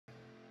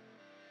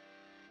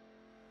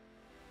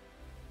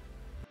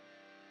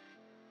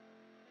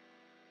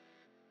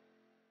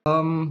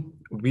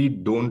We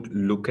don't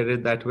look at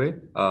it that way.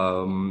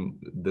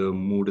 The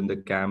mood in the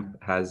camp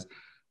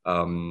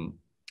um,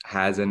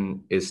 has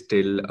and is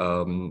still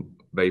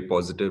very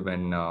positive,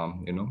 and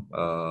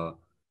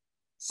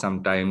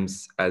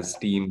sometimes as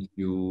teams,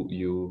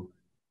 you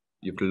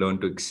have to learn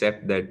to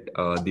accept that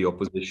the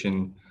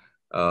opposition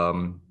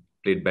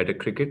played better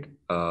cricket.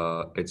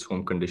 It's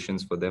home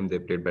conditions for them; they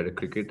played better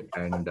cricket,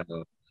 and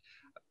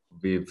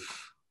we've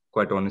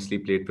quite honestly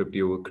played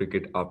 50 over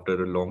cricket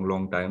after a long,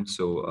 long time.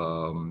 So,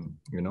 um,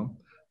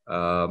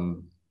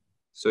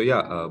 so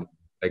yeah,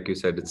 like you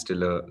said, it's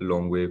still a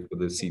long way for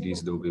the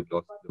series, though we've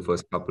lost the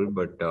first couple,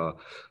 but,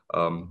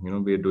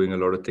 we're doing a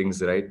lot of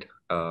things right.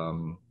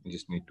 We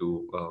just need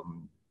to,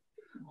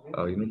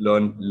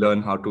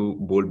 learn how to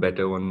bowl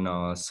better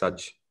on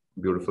such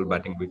beautiful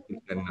batting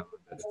wickets, and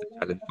that's the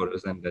challenge for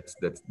us, and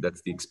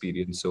that's the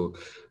experience. So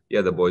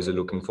yeah, the boys are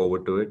looking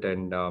forward to it,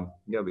 and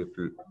yeah,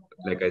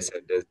 like I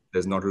said,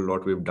 there's not a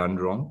lot we've done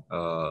wrong.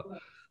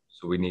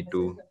 So we need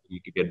to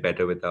get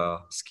better with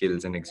our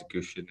skills and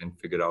execution and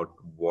figure out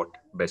what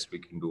best we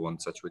can do on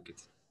such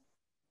wickets.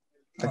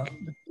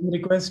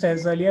 Request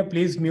as earlier,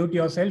 please mute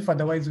yourself,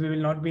 otherwise we will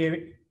not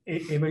be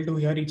able to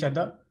hear each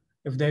other.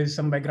 If there is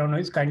some background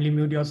noise, kindly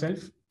mute yourself.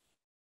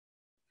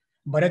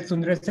 Bharat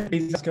Sundar,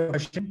 please ask your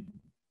question.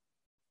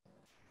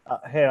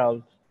 Hey,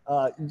 Rahul.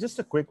 Just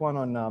a quick one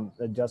on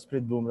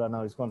Jasprit Bumrah.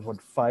 Now he's gone for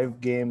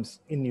 5 games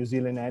in New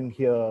Zealand and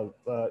here.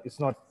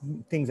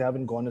 Things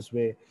haven't gone his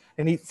way,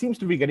 and he seems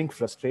to be getting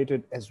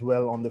frustrated as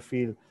well on the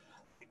field.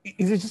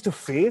 Is it just a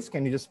phase?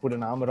 Can you just put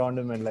an arm around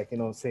him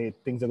and say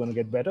things are going to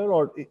get better,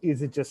 or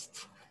is it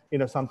just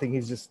something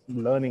he's just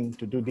learning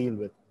to deal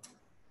with?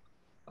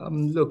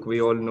 Look,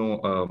 we all know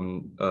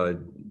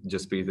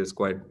Jasprit is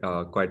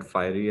quite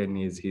fiery, and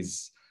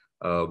he's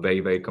very,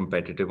 very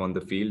competitive on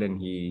the field, and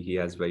he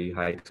has very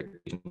high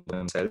expectations for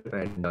himself.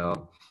 And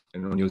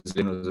New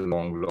Zealand was a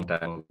long, long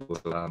time ago,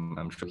 so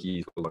I'm sure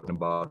he's forgotten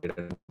about it,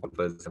 and all of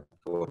us have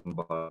forgotten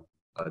about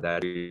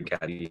that. We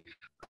carry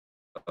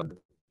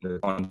the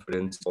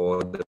confidence or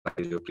the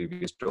knowledge of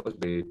previous tours.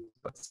 We've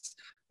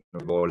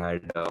all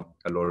had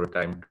a lot of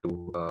time to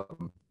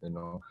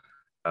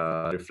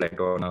reflect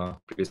on our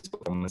previous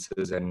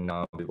performances, and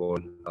we've all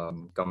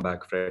come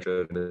back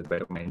fresher with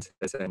better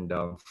mindsets. And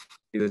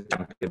he's a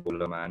champion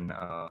bowler, man.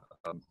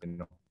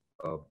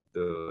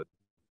 The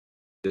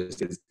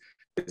just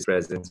his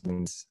presence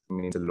means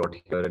a lot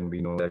here, and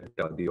we know that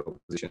the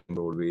opposition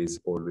is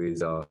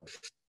always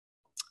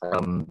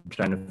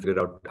trying to figure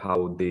out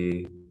how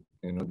they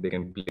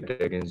can play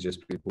against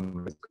just people,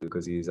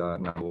 because he's our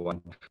number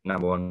one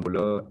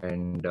bowler.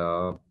 And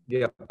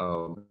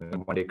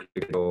one day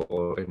cricket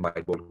or in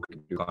white ball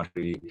cricket, you can't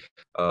really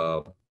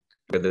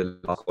get the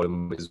last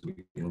column, which is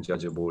we can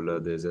judge a bowler.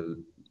 There's a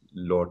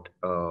lot.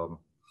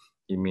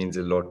 He means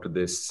a lot to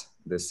this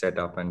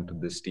setup and to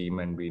this team,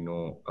 and we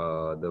know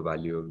the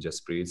value of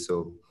Jasprit.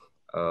 So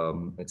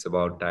it's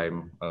about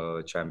time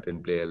a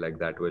champion player like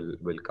that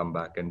will come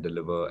back and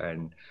deliver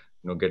and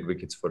get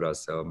wickets for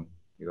us.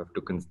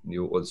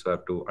 You also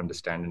have to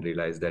understand and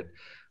realize that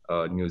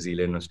New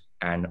Zealand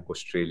and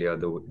Australia,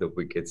 the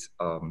wickets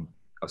are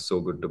so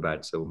good to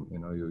bat. So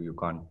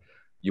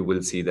you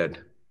will see that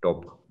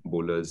top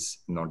bowlers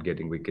not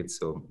getting wickets.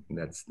 So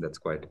that's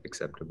quite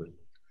acceptable.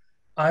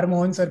 R.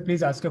 Mohan sir,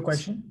 please ask your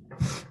question.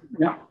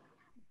 Yeah.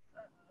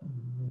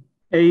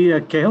 Hey,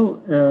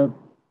 Kehal.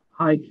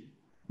 Hi.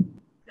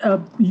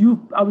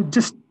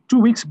 Just 2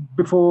 weeks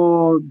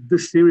before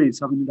this series,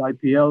 the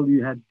IPL,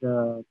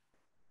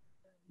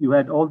 you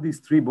had all these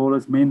 3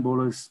 bowlers, main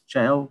bowlers,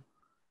 Chahal,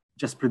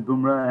 Jasprit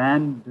Bumrah,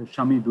 and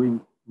Shami doing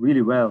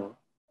really well.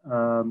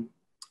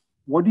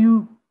 What do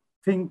you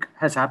think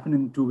has happened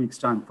in 2 weeks'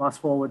 time? Fast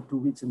forward 2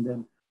 weeks, and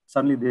then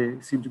suddenly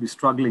they seem to be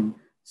struggling.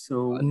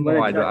 So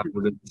no, I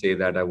wouldn't say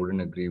that. I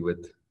wouldn't agree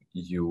with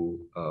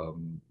you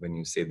when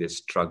you say they're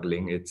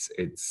struggling. It's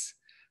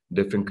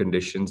different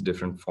conditions,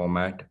 different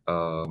format,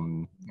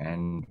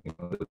 and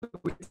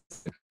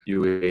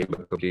UAE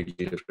were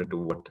completely different to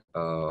what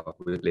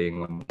we're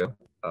playing on here.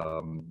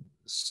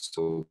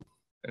 So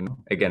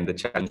again, the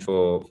challenge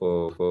for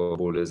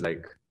bowlers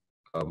like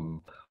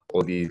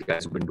all these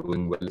guys who've been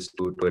doing well is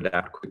to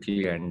adapt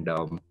quickly. And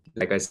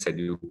like I said,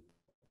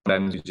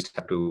 sometimes you just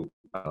have to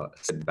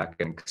sit back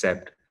and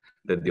accept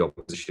that the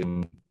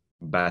opposition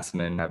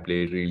batsmen have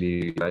played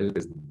really well,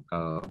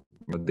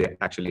 because they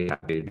actually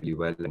have played really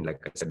well. And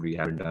like I said, we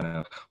haven't done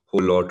a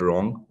whole lot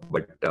wrong.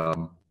 But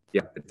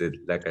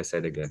like I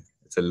said again,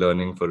 it's a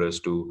learning for us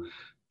to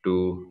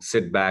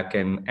sit back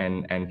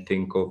and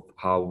think of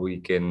how we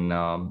can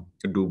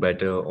do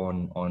better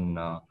on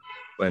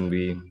when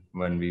we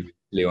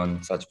play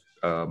on such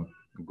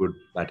good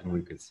batting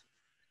wickets.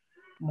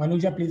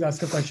 Manuja, please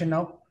ask a question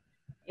now.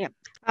 Yeah.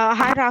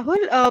 Hi,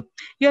 Rahul.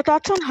 Your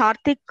thoughts on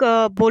Hardik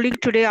bowling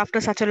today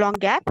after such a long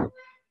gap?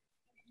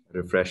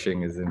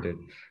 Refreshing, isn't it?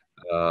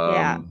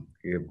 Yeah.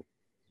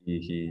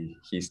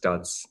 He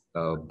starts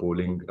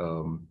bowling.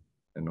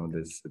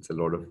 It's a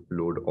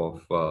load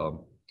off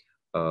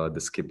the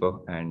skipper,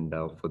 and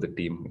for the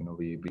team,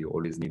 we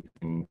always need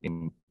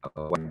in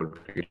one ball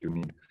cricket,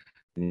 you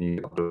need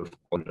a couple of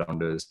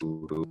all-rounders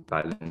to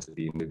balance the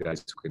team, the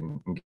guys who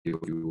can give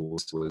you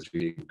overs. So it's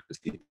really good to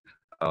see.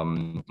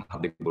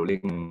 Hardik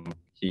bowling,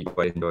 he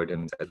quite enjoyed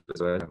himself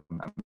as well.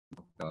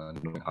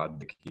 Knowing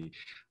Hardik,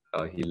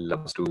 he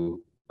loves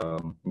to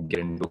get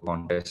into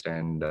contest,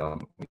 and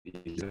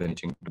he's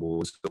managing to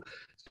bowl. So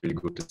it's really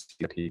good to see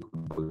that he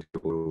could bowl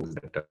overs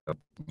that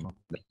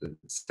that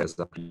sets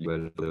up really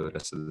well for the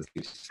rest of the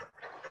series.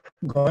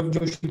 Gaurav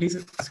Joshi, please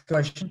ask a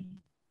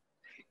question.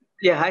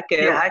 Yeah, hi,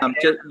 Kev.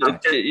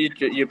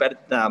 You batted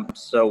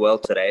so well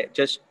today.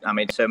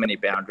 So many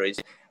boundaries,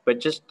 but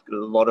just a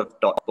lot of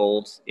dot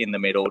balls in the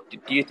middle.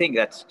 Do you think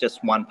that's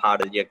just one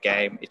part of your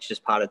game? It's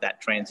just part of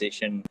that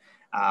transition,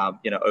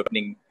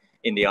 opening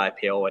in the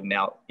IPL and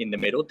now in the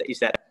middle. Is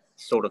that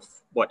sort of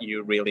what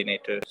you really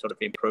need to sort of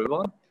improve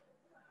on?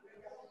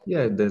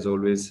 Yeah, there's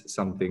always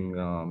something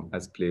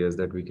as players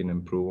that we can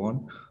improve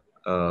on.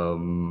 I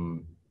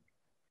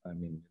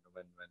mean,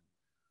 when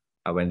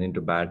I went into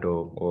bat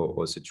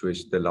or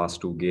situation, the last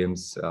two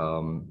games,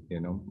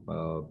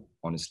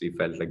 honestly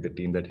felt like the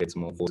team that hits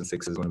more 4s and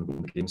 6s going to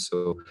win the game.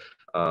 So,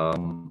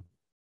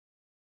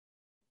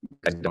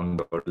 guys down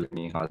the order like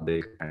me,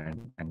 Hardik,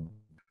 and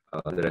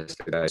the rest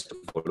of the guys to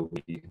follow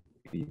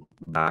the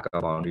back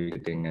up boundary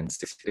hitting and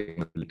six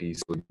hitting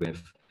abilities. So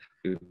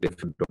if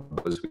drop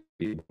balls,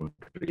 we don't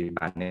really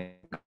panic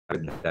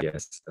with that.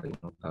 Yes,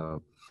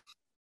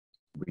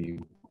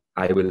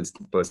 I will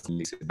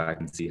personally sit back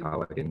and see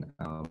how I can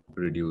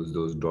reduce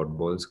those dot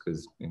balls,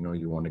 because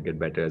you want to get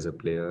better as a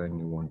player, and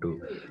you want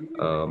to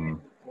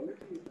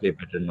play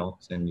better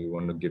knocks, and you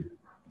want to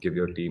give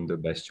your team the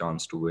best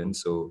chance to win.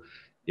 So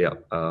yeah,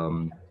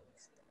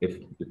 if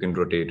you can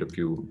rotate a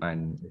few,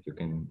 and if you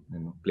can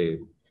play,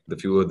 the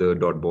fewer the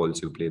dot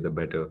balls you play, the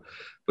better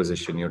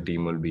position your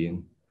team will be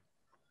in.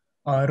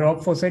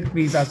 Rob Fawcett,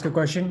 please ask a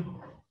question.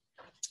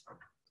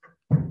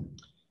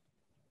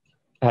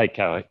 Hey,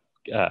 Kay.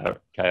 I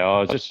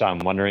was just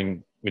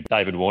wondering, with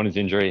David Warner's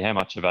injury, how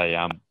much of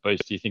a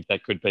boost do you think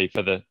that could be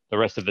for the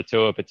rest of the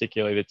tour,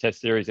 particularly the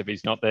Test series, if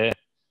he's not there?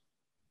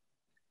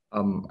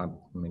 I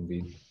mean,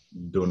 we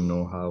don't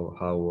know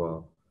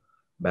how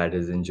bad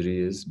his injury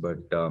is, but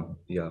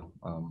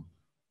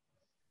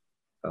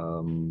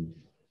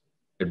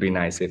it'd be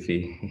nice if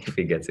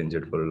he gets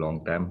injured for a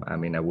long time. I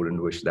mean, I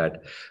wouldn't wish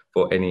that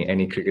for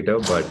any cricketer,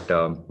 but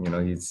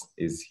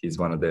he's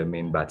one of their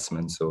main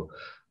batsmen, so.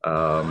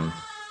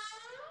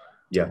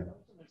 Yeah,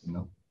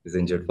 is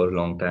injured for a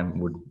long time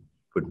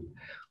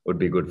would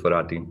be good for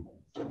our team.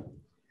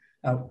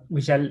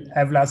 We shall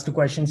have last two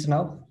questions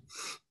now.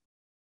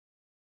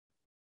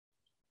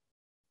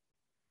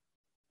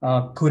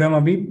 Khurram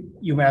Habib,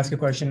 you may ask a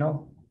question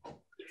now.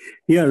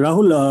 Yeah,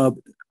 Rahul,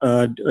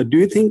 do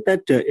you think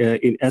that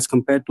as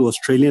compared to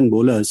Australian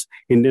bowlers,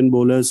 Indian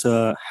bowlers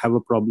had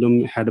a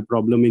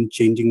problem in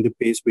changing the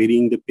pace,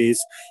 varying the pace?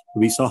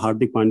 We saw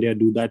Hardik Pandya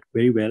do that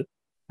very well.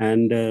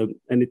 And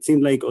it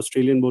seemed like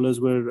Australian bowlers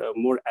were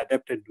more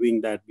adept at doing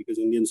that, because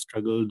Indians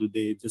struggled.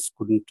 They just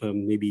couldn't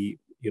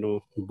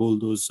bowl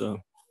those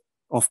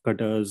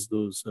off-cutters,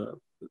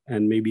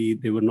 and maybe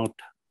they were not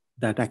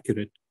that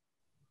accurate.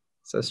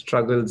 So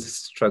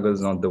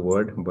struggles not the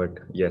word, but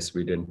yes,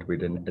 we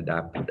didn't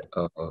adapt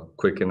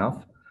quick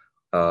enough.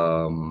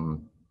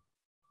 And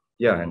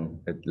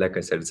like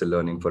I said, it's a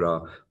learning for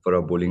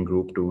our bowling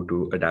group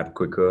to adapt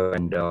quicker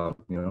and try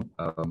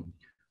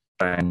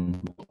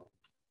and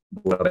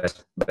bowl our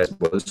best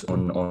balls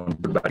on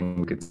good batting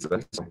wickets as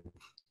well. So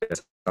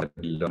yes,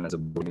 we learn as a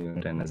bowling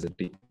unit and as a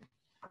team.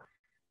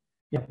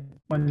 Yeah,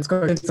 one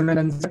question.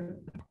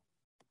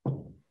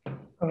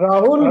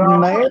 Rahul,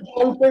 नए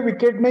ball पे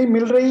wicket नहीं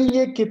मिल रही,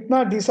 ये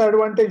कितना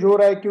disadvantage हो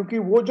रहा है? क्योंकि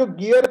वो जो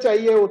गियर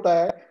चाहिए होता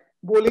है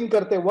बॉलिंग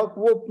करते वक्त,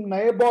 वो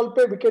नए बॉल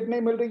पे विकेट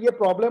नहीं मिल रही, ये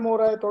प्रॉब्लम हो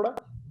रहा है थोड़ा।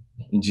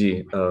 जी,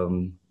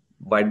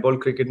 वाइट बॉल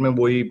क्रिकेट में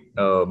वही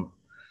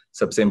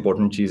सबसे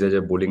इम्पोर्टेंट चीज है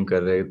जब बॉलिंग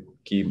कर रहे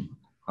कि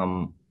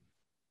हम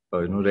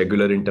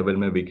रेगुलर इंटरवल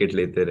में विकेट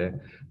लेते रहे,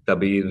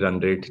 तभी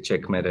रन रेट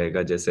चेक में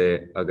रहेगा। जैसे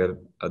अगर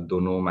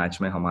दोनों मैच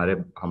में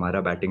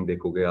हमारा बैटिंग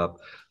देखोगे आप,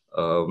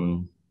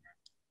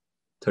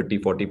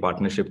 30-40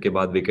 पार्टनरशिप के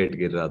बाद विकेट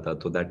गिर रहा था,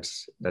 तो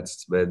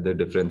that's where the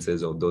difference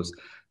is of those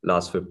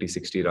last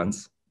 50-60 runs.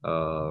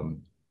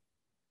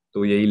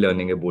 तो यही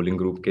लर्निंग है बॉलिंग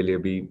ग्रुप के लिए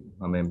भी,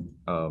 हमें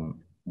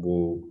वो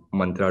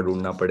मंत्रा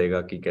ढूंढना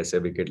पड़ेगा कि कैसे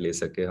विकेट ले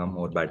सके हम,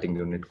 और बैटिंग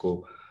यूनिट को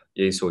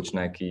यही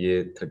सोचना है कि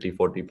ये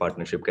 30-40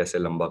 पार्टनरशिप कैसे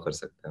लंबा कर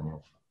सकते हैं हम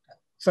लोग।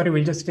 Sorry,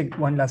 we'll just take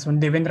one last one.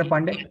 Devendra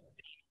Pandey.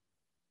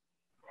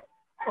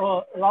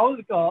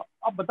 Rahul,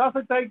 आप बता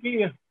सकते हैं कि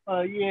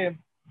ये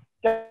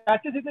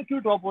कैचेस इतने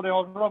क्यों ड्रॉप हो रहे हैं?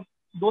 और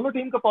दोनों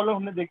टीम का प्रॉब्लम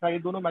हमने देखा है,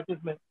 दोनों मैचेस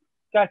में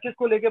कैचेस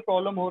को लेके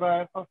प्रॉब्लम हो रहा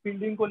है,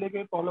 फील्डिंग को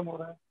लेके प्रॉब्लम हो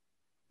रहा है।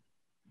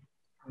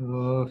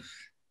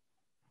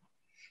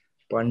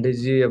 पांडे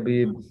जी,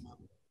 अभी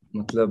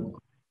मतलब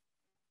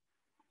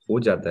हो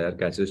जाता है यार,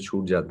 कैचेस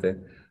छूट जाते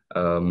हैं।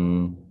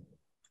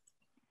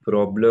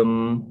 प्रॉब्लम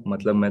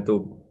मतलब मैं तो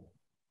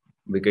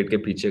विकेट के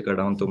पीछे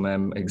खड़ा हूँ तो मैं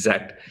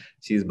एग्जैक्ट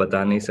चीज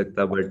बता नहीं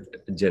सकता,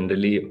 बट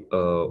जनरली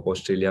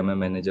ऑस्ट्रेलिया में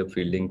मैंने जब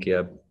फील्डिंग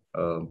किया,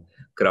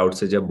 क्राउड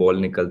से जब बॉल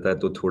निकलता है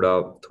तो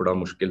थोड़ा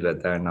मुश्किल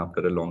रहता है, and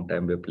after a long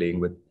time we are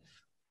playing with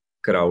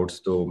crowds,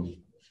 so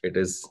it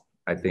is,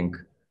 I think,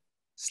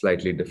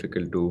 slightly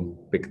difficult to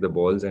pick the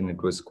balls, and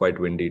it was quite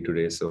windy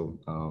today, so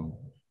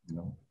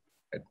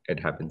it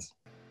happens.